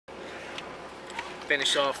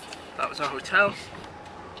finished off, that was our hotel,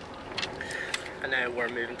 and now we're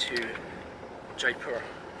moving to Jaipur,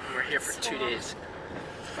 and we're here for 2 days.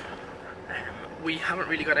 We haven't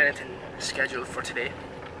really got anything scheduled for today,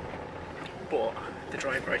 but the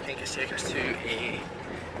driver I think is taking us to a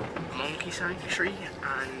monkey sanctuary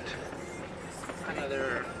and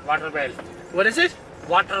another Water well. what is it?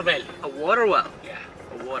 Water well. A water well. Yeah.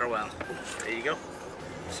 A water well. There you go.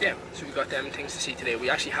 So yeah, so we've got them things to see today. We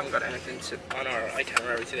actually haven't got anything on our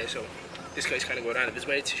itinerary today, so this guy's kind of going out of his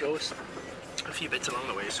way to show us a few bits along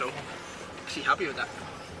the way, so actually happy with that.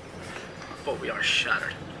 But we are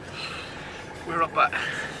shattered. We're up at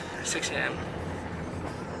 6 AM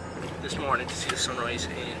this morning to see the sunrise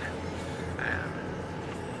in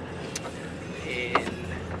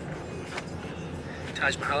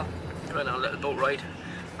Taj Mahal. Went on a little boat ride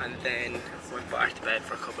and then went back to bed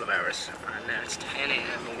for a couple of hours, and now it's 10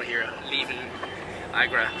 AM over here, leaving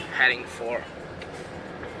Agra, heading for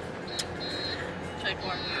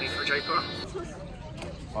Jaipur.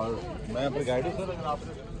 और मैं अपने guide हूँ sir, अगर आप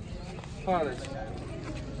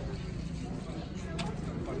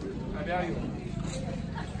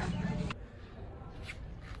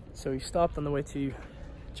So we stopped on the way to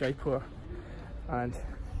Jaipur, and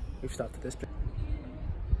we've stopped at this place.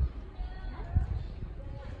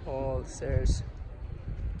 All the stairs,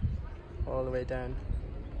 all the way down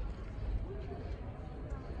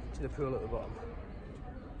to the pool at the bottom.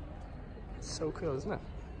 It's so cool, isn't it?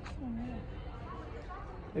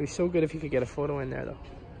 It'd be so good if you could get a photo in there, though.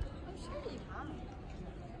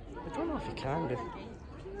 I don't know if you can, do.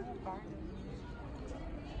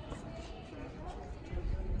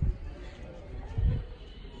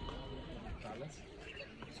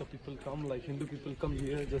 So people come, like Hindu people come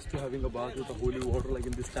here just to having a bath with the holy water. Like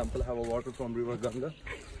in this temple have a water from river Ganga.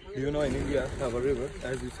 Do you know in India have a river,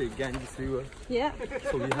 as you say, Ganges river? Yeah.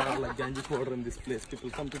 So we have like Ganges water in this place. People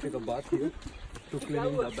come to take a bath here to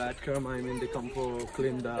cleaning the bad karma. I mean, they come for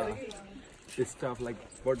clean this stuff, like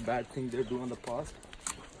what bad thing they do in the past,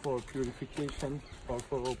 for purification or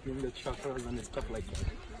for opening the chakras and stuff like that.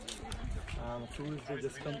 Tourists, they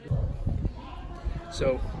just come to.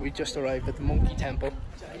 So we just arrived at the monkey temple.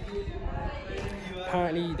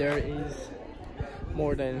 Apparently there is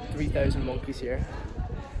more than 3,000 monkeys here.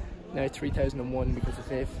 Now 3,001 because of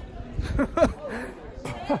Faith.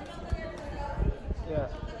 Yeah,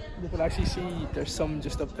 you can actually see there's some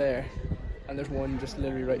just up there, and there's one just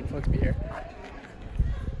literally right in front of me here.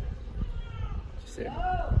 Just there.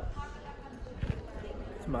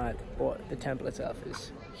 It's mad, but the temple itself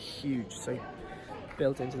is huge. So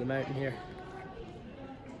built into the mountain here.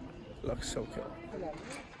 Looks so cool.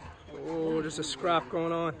 Oh, there's a scrap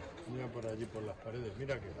going on.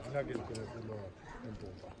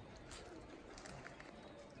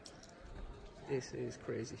 This is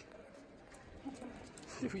crazy.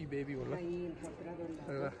 Wee baby one.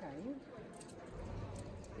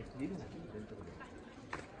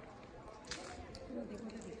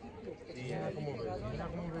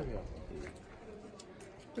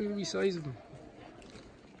 Look at the wee size of them.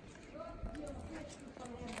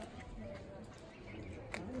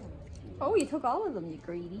 Oh, you took all of them, you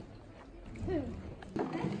greedy.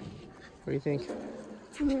 What do you think?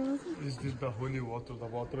 Is this the holy water? The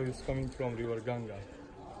water is coming from river Ganga.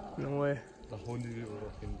 No way. The holy river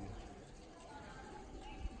of India.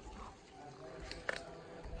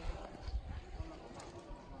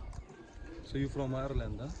 So you from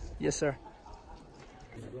Ireland, huh? Yes, sir.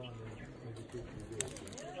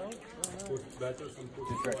 Put batter and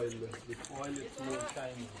put oil. With oil it's more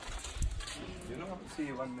shiny. You know,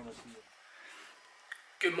 see 1 minute.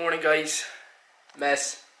 Good morning, guys.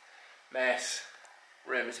 Mess,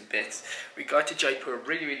 rims and bits. We got to Jaipur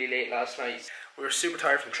really late last night. We were super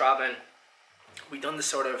tired from traveling. We done the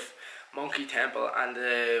sort of monkey temple and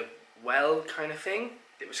the well kind of thing.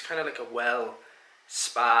 It was kind of like a well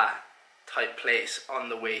spa type place on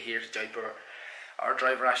the way here to Jaipur. Our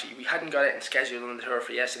driver actually, we hadn't got it scheduled on the tour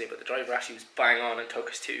for yesterday, but the driver actually was bang on and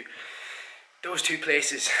took us to those two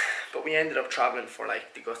places. But we ended up traveling for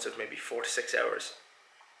like the guts of maybe 4 to 6 hours,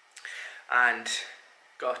 and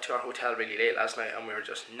got to our hotel really late last night, and we were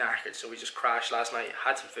just knackered, so we just crashed last night,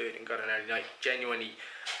 had some food and got an early night. Genuinely,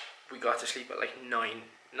 we got to sleep at like 9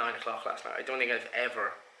 o'clock last night. I don't think I've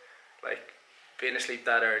ever like been asleep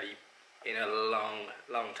that early in a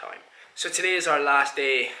long time. So today is our last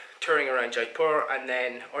day touring around Jaipur, and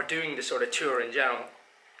then, or doing the sort of tour in general,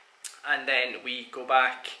 and then we go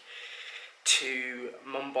back to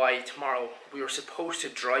Mumbai tomorrow. We were supposed to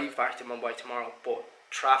drive back to Mumbai tomorrow, but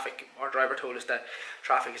traffic, our driver told us that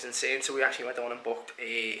traffic is insane, so we actually went on and booked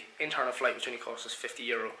a internal flight which only cost us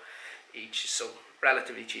 €50 each, so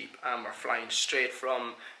relatively cheap. And we're flying straight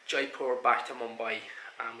from Jaipur back to Mumbai,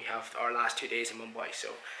 and we have our last 2 days in Mumbai, so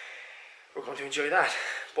we're going to enjoy that.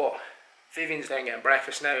 But Vivian's down getting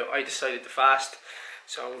breakfast now. I decided to fast,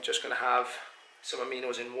 so I'm just going to have some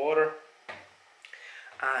aminos in water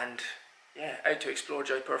and yeah, out to explore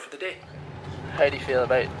Jaipur for the day. How do you feel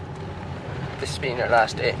about this being your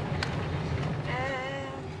last day?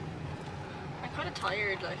 I'm kind of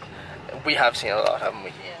tired, like. We have seen a lot, haven't we?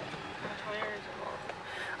 Yeah, I'm tired.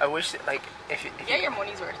 I wish that, like, if you your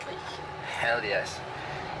money's worth, like. Hell yes.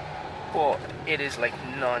 But it is like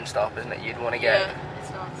non-stop, isn't it? You'd want to get... Yeah,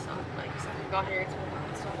 it's non-stop. Like, so we got here, it's been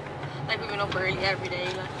non-stop. Like, we went up early every day,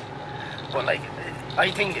 like. But, like,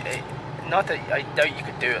 I think, not that I doubt you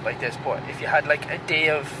could do it like this, but if you had, like, a day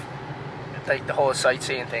of, like, the whole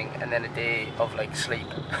sightseeing thing, and then a day of, like, sleep.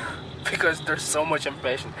 Because there's so much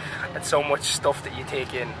information and so much stuff that you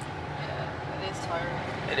take in. Yeah, it is tiring.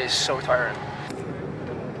 It is so tiring.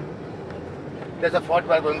 There's a fort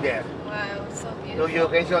we're going there. Wow, it's so So beautiful. you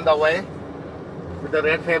can see on the way, with the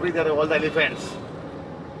red fabric, there are all the elephants.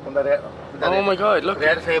 On the red, with the Oh red, my god, look.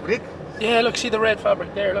 red fabric. Yeah, look, see the red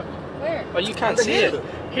fabric there, look. Where? Oh, you can't On the see it. hill.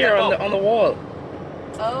 Here Yeah, on the wall.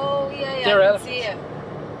 Oh, yeah, They're I can elephants. see it.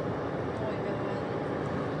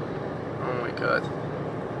 Oh my god.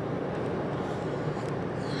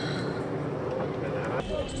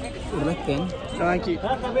 Thank you.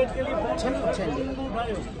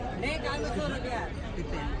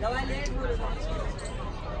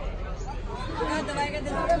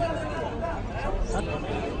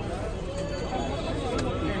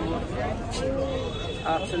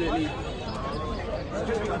 Absolutely.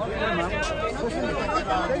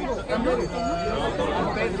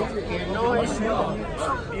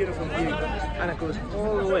 Beautiful view, and it goes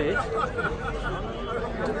all the way up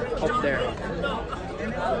there.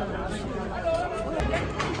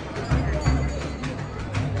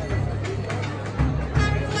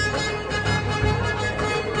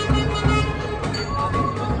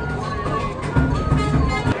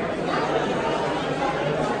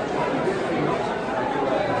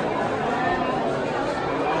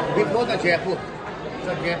 Before the Jaipur.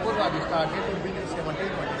 The Jaipur was started to build in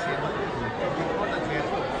 1727. Before the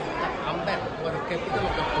Jaipur, the Amber was the capital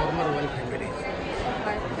of the former royal families.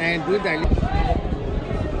 And during the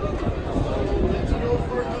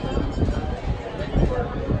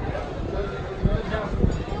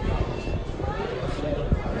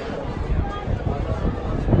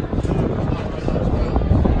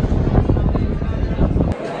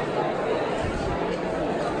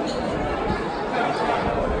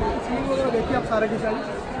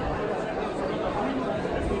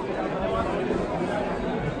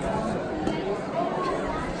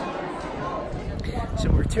So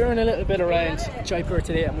we're touring a little bit around Jaipur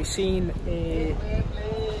today, and we've seen a...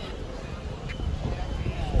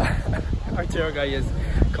 our tour guy is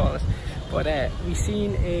calling us, but we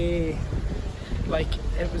seen a, like,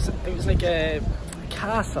 it was like a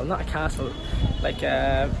castle, not a castle, like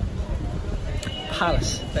a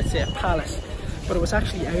palace, let's say a palace, but it was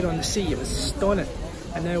actually out on the sea. It was stunning.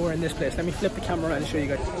 And now we're in this place. Let me flip the camera around and show you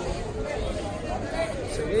guys.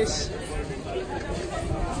 So this is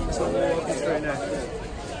what we're walking through now.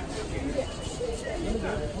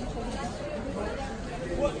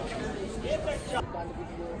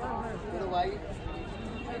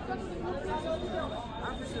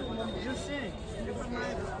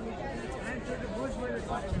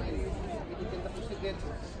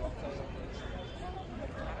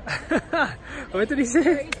 What did he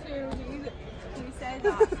say?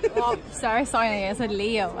 Well, started signing it, I said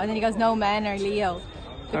Leo, and then he goes, no, men are Leo,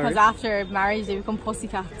 because after marriage they become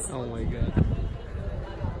pussycats. Oh my god.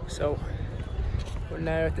 So we're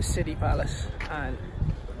now at the city palace and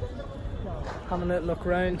having a little look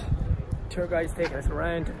around. Tour guide's taking us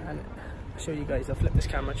around, and I'll show you guys. I'll flip this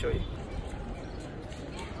camera and show you.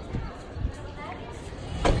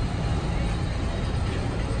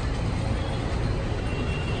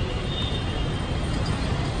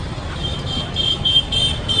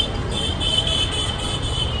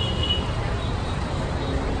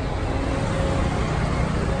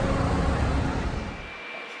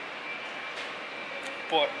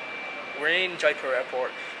 But we're in Jaipur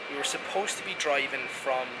airport. We were supposed to be driving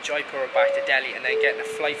from Jaipur back to Delhi and then getting a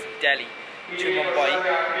flight from Delhi to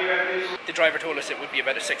Mumbai. The driver told us it would be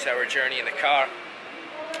about a 6-hour journey in the car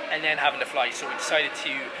and then having to fly. So we decided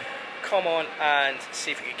to come on and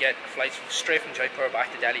see if we could get flights straight from Jaipur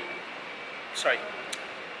back to Delhi. Sorry.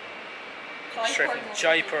 Straight from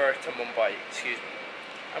Jaipur to Mumbai, excuse me.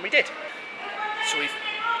 And we did. So we've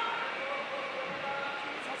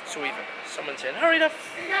someone saying, hurry up!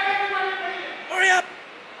 Hurry up!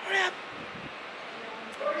 Hurry up!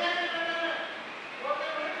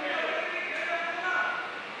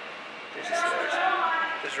 This is hilarious.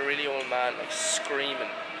 There's a really old man like screaming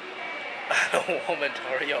at a woman to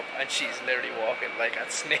hurry up, and she's literally walking like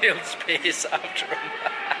at snail's pace after him.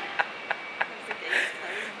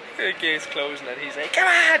 The gate's closing and he's like, come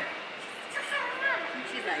on!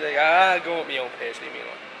 She's He's like, I'll go at my own pace, leave me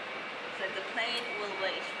alone. so the plane will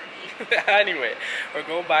wait for me. Anyway, we're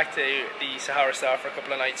going back to the Sahara Star for a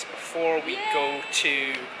couple of nights before we go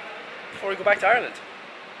back to Ireland.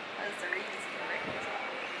 That's the reason for it.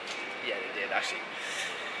 Yeah, they did actually.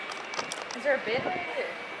 Is there a bit over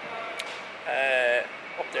there?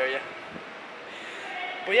 Up there, yeah.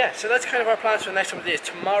 But yeah, so that's kind of our plans for the next couple of days.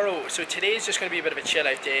 Tomorrow, so today's just going to be a bit of a chill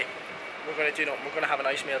out day. We're going to do nothing. We're going to have a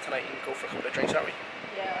nice meal tonight and go for a couple of drinks, aren't we?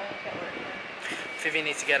 Yeah, I need to get work. Vivian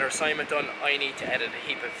needs to get her assignment done. I need to edit a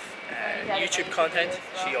heap of YouTube content.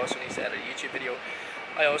 She also needs to edit a YouTube video.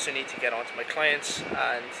 I also need to get onto my clients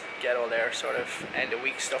and get all their sort of end of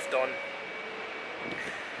week stuff done.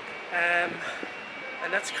 And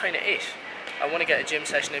that's kind of it. I want to get a gym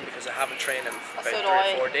session in because I haven't trained in about 3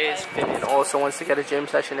 or 4 days. Vivian also wants to get a gym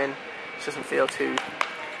session in. She doesn't feel too...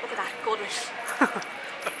 Look at that gullet.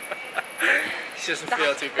 She doesn't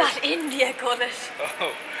feel too good. That India gullet.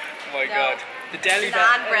 Oh my god. The deli The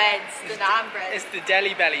naan breads. The naan breads. It's the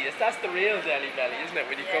deli belly. That's the real deli belly, isn't it?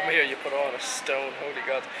 When you come here, you put on a stone. Holy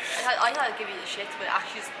god. I thought I'd give you the shit, but it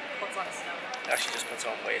actually just puts on a stone. It actually just puts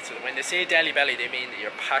on weight. So when they say deli belly, they mean that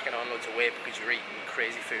you're packing on loads of weight because you're eating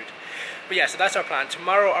crazy food. But yeah, so that's our plan.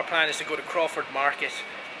 Tomorrow our plan is to go to Crawford Market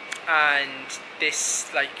and these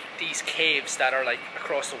caves that are like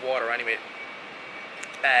across the water anyway.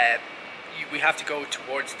 We have to go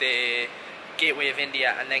towards the gateway of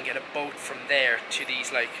India and then get a boat from there to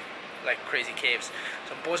these like crazy caves.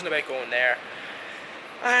 So I'm buzzing about going there,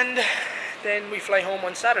 and then we fly home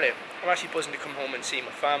on Saturday. I'm actually buzzing to come home and see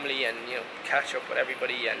my family and catch up with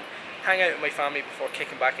everybody and hang out with my family before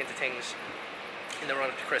kicking back into things in the run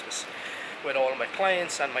up to Christmas with all of my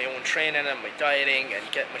clients and my own training and my dieting and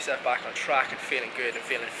getting myself back on track and feeling good and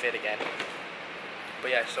feeling fit again. But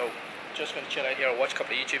yeah, so just going to chill out here, watch a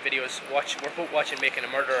couple of YouTube videos. We're both watching Making a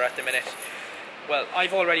Murderer at the minute. Well,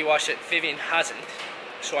 I've already watched it, Vivian hasn't,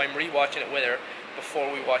 so I'm re-watching it with her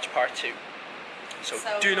before we watch part 2. So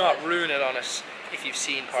do not ruin it on us if you've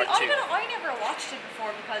seen part 2. I never watched it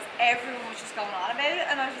before because everyone was just going on about it,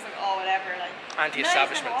 and I was just like, oh, whatever. Like,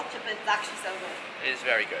 anti-establishment. I never watched it, but it's actually so good. It is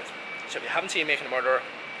very good. So if you haven't seen Making a Murderer,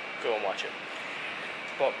 go and watch it.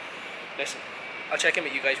 But listen, I'll check in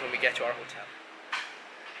with you guys when we get to our hotel.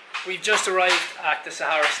 We've just arrived at the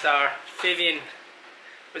Sahara Star. Vivian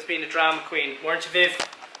was being a drama queen, weren't you, Viv?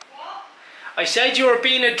 What? I said you were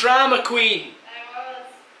being a drama queen. I was.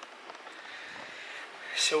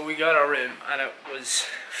 So we got our room and it was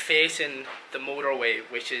facing the motorway,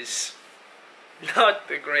 which is not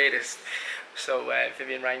the greatest. So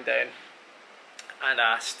Vivian rang down and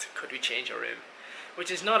asked could we change our room,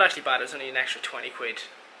 which is not actually bad. It was only an extra 20 quid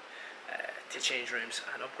to change rooms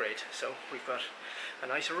and upgrade. So we've got a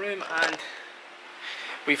nicer room and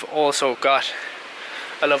we've also got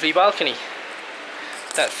a lovely balcony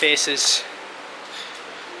that faces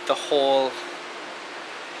the whole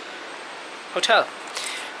hotel.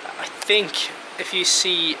 I think if you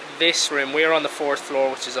see this room, we're on the 4th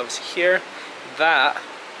floor, which is obviously here. That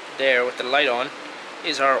there with the light on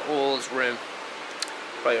is our old room,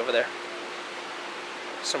 right over there,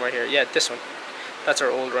 somewhere here. Yeah, this one, that's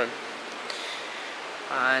our old room.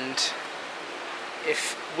 And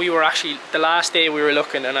if we were actually, the last day we were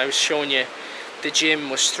looking and I was showing you, the gym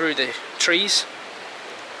was through the trees.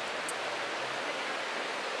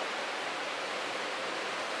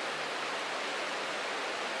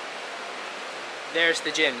 There's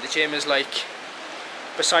the gym. The gym is like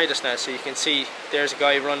beside us now, so you can see there's a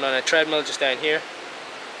guy running on a treadmill just down here.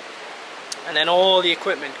 And then all the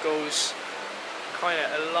equipment goes kind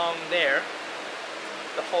of along there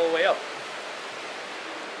the whole way up.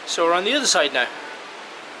 So we're on the other side now.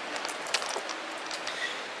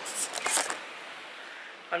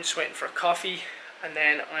 I'm just waiting for a coffee and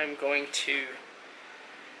then I'm going to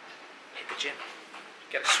hit the gym.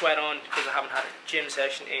 Get a sweat on because I haven't had a gym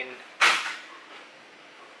session in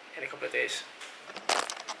a couple of days.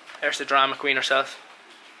 There's the drama queen herself.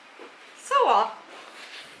 So what?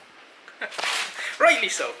 Rightly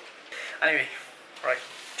so. Anyway, right,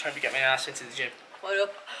 time to get my ass into the gym. What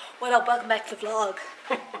up? What up? Welcome back to the vlog.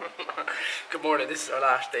 Good morning, this is our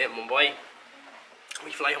last day in Mumbai.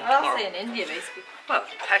 We fly home tomorrow. Our last day in India, basically. Well,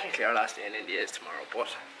 technically our last day in India is tomorrow,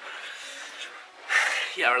 but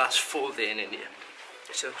yeah, our last full day in India.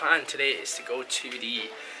 So the plan today is to go to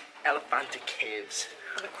the Elephanta Caves,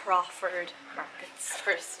 the Crawford markets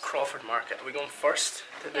first. Crawford Market. Are we going first?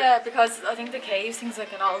 To the... Yeah, because I think the cave seems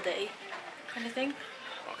like an all day kind of thing.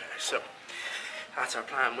 Okay, so that's our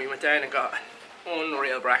plan. We went down and got an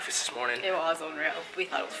unreal breakfast this morning. It was unreal. We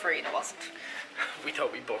thought it was free and it wasn't. We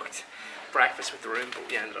thought we booked breakfast with the room, but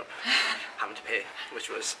we ended up having to pay, which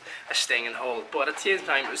was a sting in the hole. But at the same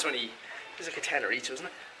time, it was like a tenner each, wasn't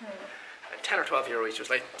it? 10 or 12 euro each. It was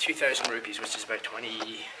like 2,000 rupees, which is about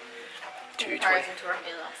 22. In comparison to our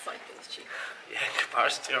meal last night, it was cheap. Yeah, in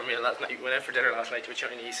comparison to our meal last night. We went out for dinner last night to a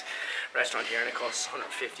Chinese restaurant here and it costs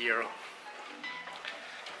 150 euro.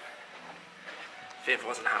 Viv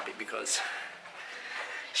wasn't happy because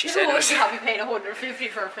she said it was... happy paying 150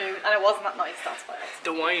 for food and it wasn't that nice, that's why.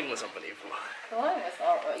 The wine was unbelievable. The wine was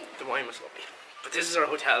alright. The wine was lovely. But this is our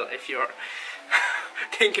hotel. If you're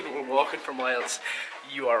thinking we're walking for miles,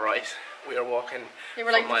 you are right. We are walking They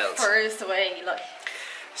were like for miles. the furthest away, like.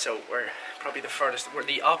 So we're probably the furthest, we're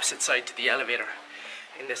the opposite side to the elevator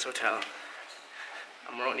in this hotel.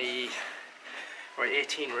 And we're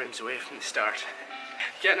 18 rooms away from the start.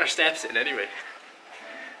 Getting our steps in anyway.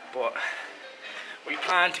 But we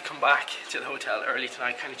plan to come back to the hotel early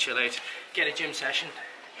tonight, kind of chill out, get a gym session,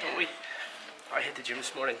 don't we? I hit the gym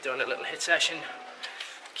this morning, done a little HIIT session,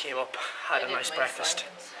 came up, had a nice breakfast.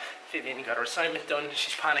 Vivian got her assignment done.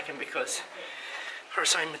 She's panicking because her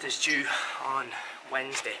assignment is due on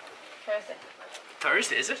Wednesday. Thursday.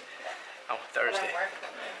 Thursday, is it? Oh, Thursday. Work.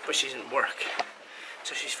 But she's in work,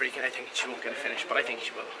 so she's freaking out thinking she won't get it finished, but I think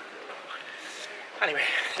she will. Anyway,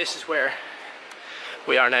 this is where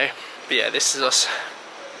we are now. But yeah, this is us.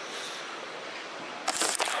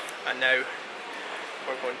 And now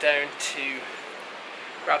we're going down to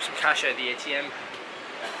grab some cash out of the ATM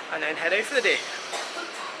and then head out for the day.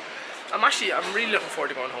 I'm really looking forward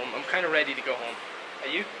to going home. I'm kind of ready to go home. Are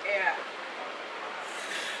you? Yeah.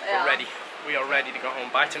 We're ready. We are ready to go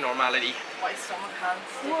home. Back to normality. My stomach can't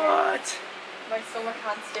stick. What? My stomach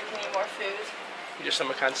can't stick any more food. Your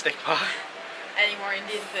stomach can't stick pie? Any more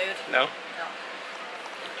Indian food? No? No.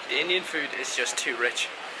 The Indian food is just too rich.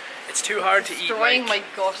 It's too hard to eat. Destroying my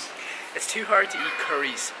gut. It's too hard to eat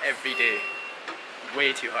curries every day.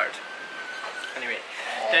 Way too hard. Anyway,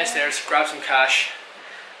 downstairs, grab some cash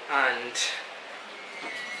and...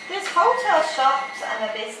 There's hotel shops and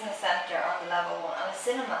a business centre on the level 1 and a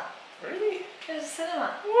cinema. Really? There's a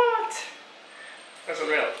cinema. What? That's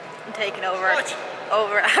unreal. I'm taking over Aaron's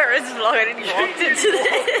vlog. I didn't walk into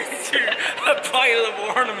this. A pile of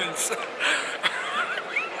ornaments.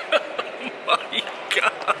 Oh my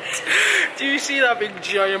god. Do you see that big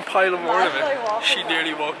giant pile of ornaments? She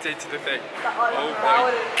nearly walked into the thing. Oh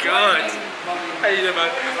my god. How you doing, man?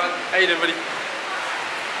 How you doing, buddy?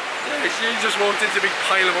 Yeah, she just walked into a big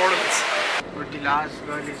pile of ornaments. But the last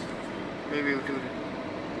girl is maybe to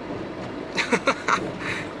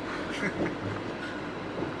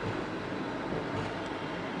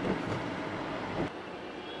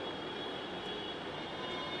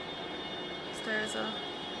There's a...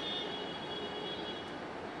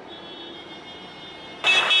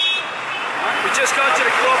 We just got to the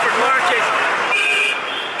Crawford Market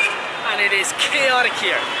and it is chaotic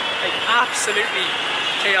here. Like absolutely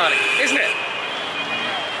chaotic, isn't it?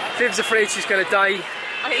 Viv's afraid she's gonna die.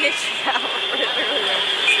 I literally am.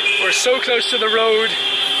 We're so close to the road.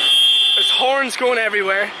 There's horns going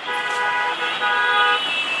everywhere.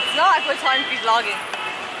 It's not a good time to be vlogging.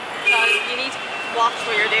 You need to watch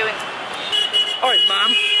what you're doing. Alright,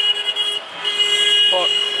 ma'am. But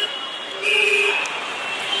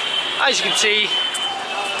as you can see,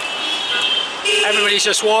 everybody's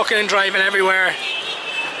just walking and driving everywhere,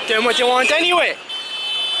 doing what you want anyway.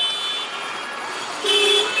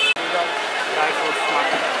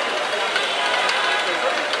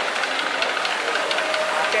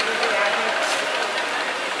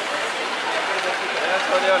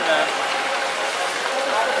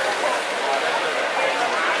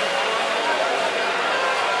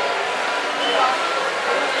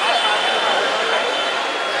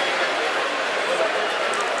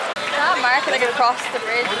 That market like across the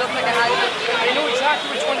bridge looked like a house. I know exactly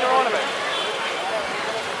which one you're on about.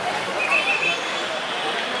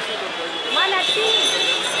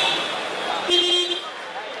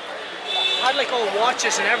 Had like all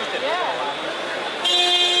watches and everything.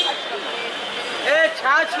 Hey,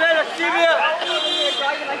 chance me, let's see you.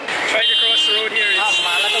 Trying to cross the road here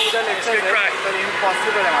it's good crack.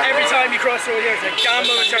 Every time you cross the road here, it's a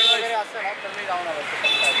gamble with your life.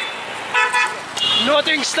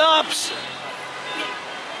 Nothing stops.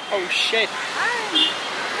 Oh shit.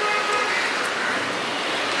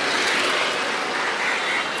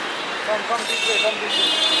 Come this way, come this way.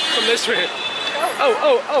 Come this way.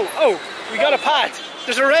 Oh, we got a path.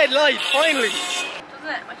 There's a red light, finally! Doesn't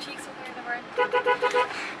it? My cheeks look like they're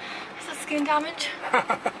burned. Is that skin damage?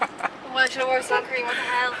 Well, I should have worn sunscreen, what the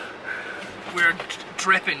hell? We're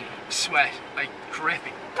dripping sweat, like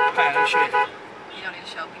dripping. Man, I'm shit. You don't need to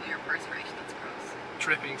show people your perspiration, that's gross.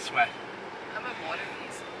 Dripping sweat. How about water,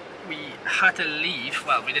 please? We had to leave,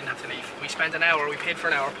 well, we didn't have to leave. We spent an hour, we paid for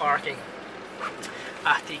an hour parking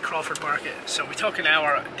at the Crawford Market. So we took an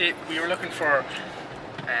hour, we were looking for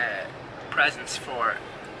presents for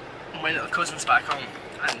my little cousins back home,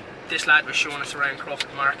 and this lad was showing us around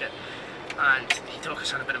Crawford Market, and he took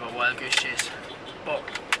us on a bit of a wild goose chase. But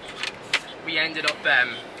we ended up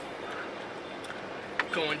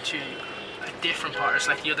going to a different part. It's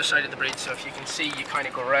like the other side of the bridge, so if you can see, you kind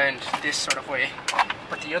of go around this sort of way.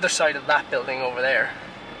 But the other side of that building over there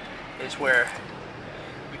is where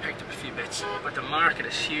we picked up a few bits. But the market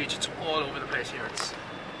is huge, it's all over the place here, it's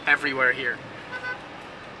everywhere here.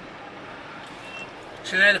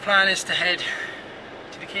 So now the plan is to head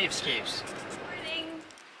to the caves. Morning.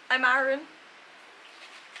 I'm Aaron.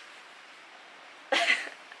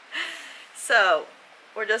 So,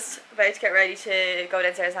 we're just about to get ready to go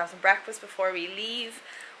downstairs and have some breakfast before we leave.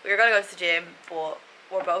 We were going to go to the gym, but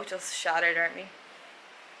we're both just shattered, aren't we?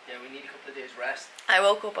 Yeah, we need a couple of days rest. I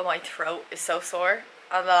woke up and my throat is so sore.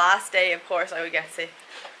 On the last day, of course, I would get sick.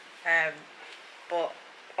 But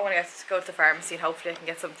I want to go to the pharmacy and hopefully I can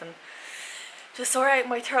get something to sort out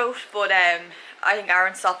my throat. But I think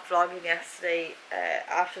Aaron stopped vlogging yesterday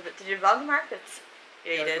after the... Did you vlog the markets?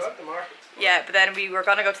 Yeah, you did. The markets. Yeah, but then we were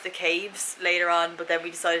going to go to the caves later on, but then we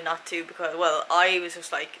decided not to because, well, I was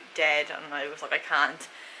just like dead and I was like, I can't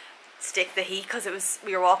stick the heat because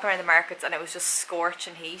we were walking around the markets and it was just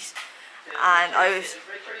scorching heat. Yeah, and I was... It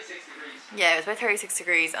was about 36 degrees. Yeah, it was about 36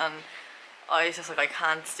 degrees and I was just like, I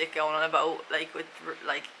can't stick going on a boat with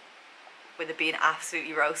it being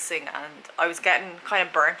absolutely roasting, and I was getting kind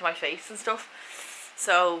of burnt to my face and stuff.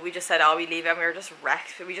 So we just said, oh, we leave it, and we were just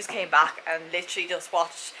wrecked. We just came back and literally just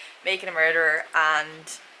watched Making a Murderer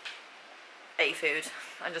and ate food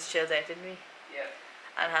and just chilled out, didn't we? Yeah.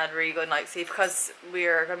 And had a really good night's sleep because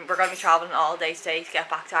we're going to be travelling all day today to get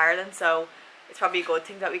back to Ireland, so it's probably a good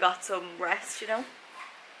thing that we got some rest, you know.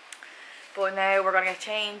 But now we're going to get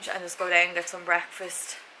changed and just go down and get some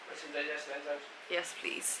breakfast. Some digestive enzymes. Yes,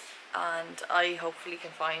 please. And I hopefully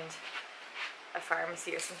can find a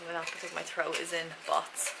pharmacy or something like that because my throat is in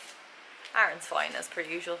knots. Aaron's fine as per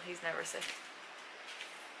usual, he's never sick.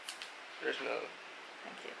 There's no...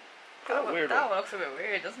 Thank you. That one looks a bit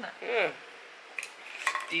weird, doesn't it? Yeah.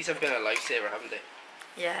 These have been a lifesaver, haven't they?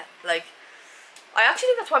 Yeah, like, I actually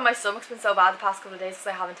think that's why my stomach's been so bad the past couple of days because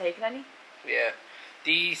I haven't taken any. Yeah.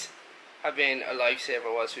 These have been a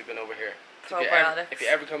lifesaver whilst we've been over here. Probiotics. If you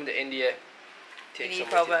ever come to India, take you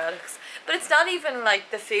need some with probiotics. But it's not even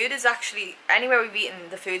like the food is actually, anywhere we've eaten,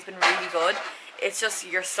 the food's been really good. It's just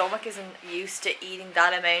your stomach isn't used to eating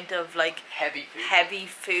that amount of like heavy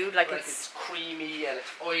food. Like it's creamy and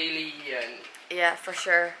it's oily and... Yeah, for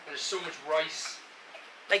sure. And there's so much rice.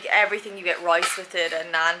 Like everything, you get rice with it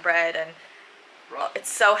and naan bread, and it's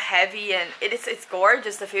so heavy and it's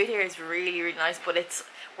gorgeous. The food here is really, really nice, but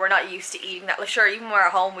we're not used to eating that. Like, sure, even when we're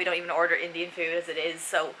at home, we don't even order Indian food as it is,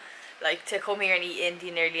 so like to come here and eat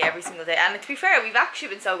Indian nearly every single day. And to be fair, we've actually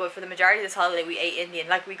been so good for the majority of this holiday. We ate Indian.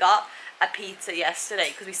 Like, we got a pizza yesterday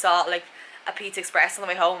because we saw like a Pizza Express on the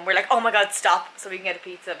way home. We're like, oh my god, stop, so we can get a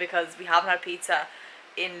pizza, because we haven't had pizza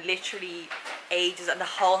in literally ages, and the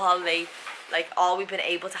whole holiday, like, all we've been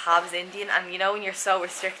able to have is Indian. And you know, when you're so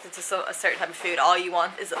restricted to a certain type of food, all you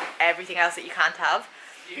want is everything else that you can't have.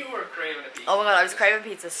 You were craving a pizza. Oh my god, I was craving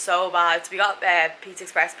pizza so bad. So we got Pizza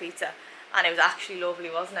Express pizza, and it was actually lovely,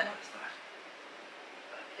 wasn't it?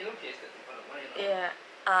 You don't taste it, but yeah,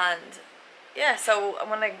 and yeah, so I'm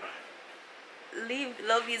gonna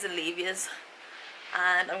love yous and leave yous,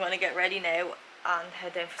 and I'm gonna get ready now and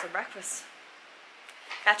head down for some breakfast.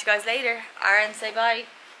 Catch you guys later. Aaron, say bye.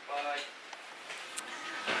 Bye.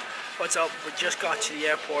 What's up? We just got to the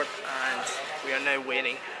airport and we are now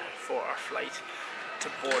waiting for our flight to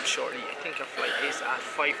board shortly. I think our flight is at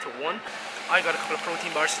 5 to 1. I got a couple of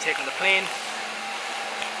protein bars to take on the plane.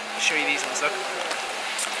 I'll show you these ones, look.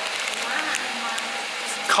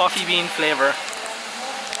 Coffee bean flavour.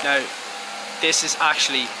 Now, this is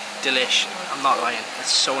actually delish. I'm not lying.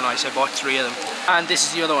 It's so nice. I bought 3 of them. And this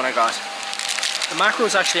is the other one I got. The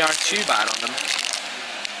macros actually aren't too bad on them.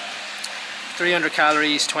 300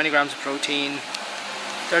 calories, 20 grams of protein,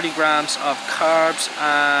 30 grams of carbs,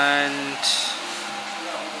 and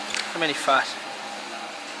how many fat?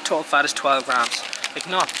 Total fat is 12 grams. Like,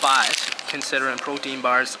 not bad, considering protein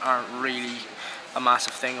bars aren't really a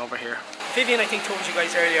massive thing over here. Vivian, I think, told you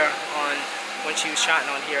guys earlier on when she was chatting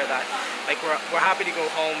on here that like we're happy to go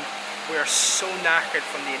home. We're so knackered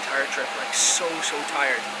from the entire trip, like so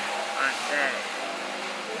tired, and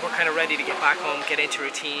we're kind of ready to get back home, get into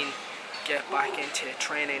routine, get back into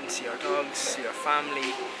training, see our dogs, see our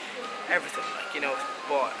family, everything, like, you know.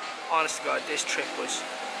 But honest to God, this trip was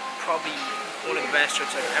probably one of the best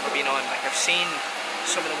trips I've ever been on. Like, I've seen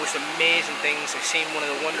some of the most amazing things. I've seen one of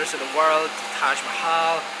the wonders of the world, the Taj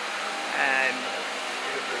Mahal, and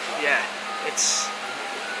yeah, it's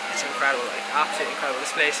incredible, like absolutely incredible.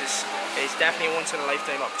 This place is definitely a once in a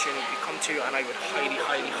lifetime opportunity to come to, and I would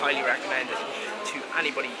highly recommend it to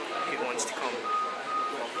anybody who wants to come.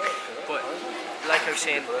 But like I was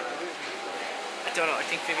saying, I don't know, I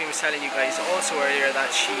think Vivian was telling you guys also earlier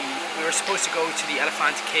that we were supposed to go to the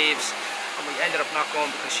Elephant Caves, and we ended up not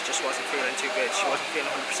going because she just wasn't feeling too good. She wasn't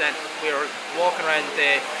feeling 100%. We were walking around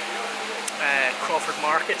the Crawford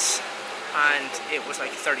markets, and it was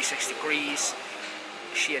like 36 degrees.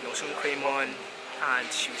 She had no sun cream on,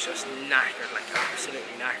 and she was just knackered, like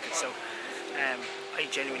absolutely knackered. So I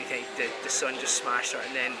genuinely think that the sun just smashed her,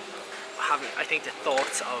 and then I think the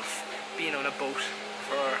thoughts of being on a boat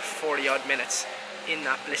for 40 odd minutes in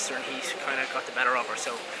that blistering heat kind of got the better of her.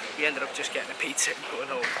 So we ended up just getting a pizza and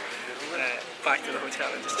going home, back to the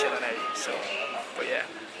hotel and just chilling out. So, but yeah,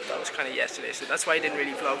 that was kind of yesterday. So that's why I didn't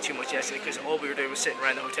really vlog too much yesterday, because all we were doing was sitting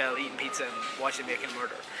around the hotel eating pizza and watching Making a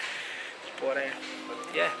Murder. But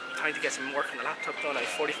yeah, time to get some work on the laptop done. I have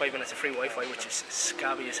 45 minutes of free Wi-Fi, which is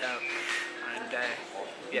scabby as hell. And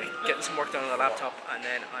yeah, getting some work done on the laptop, and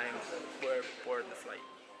then we're boarding the flight.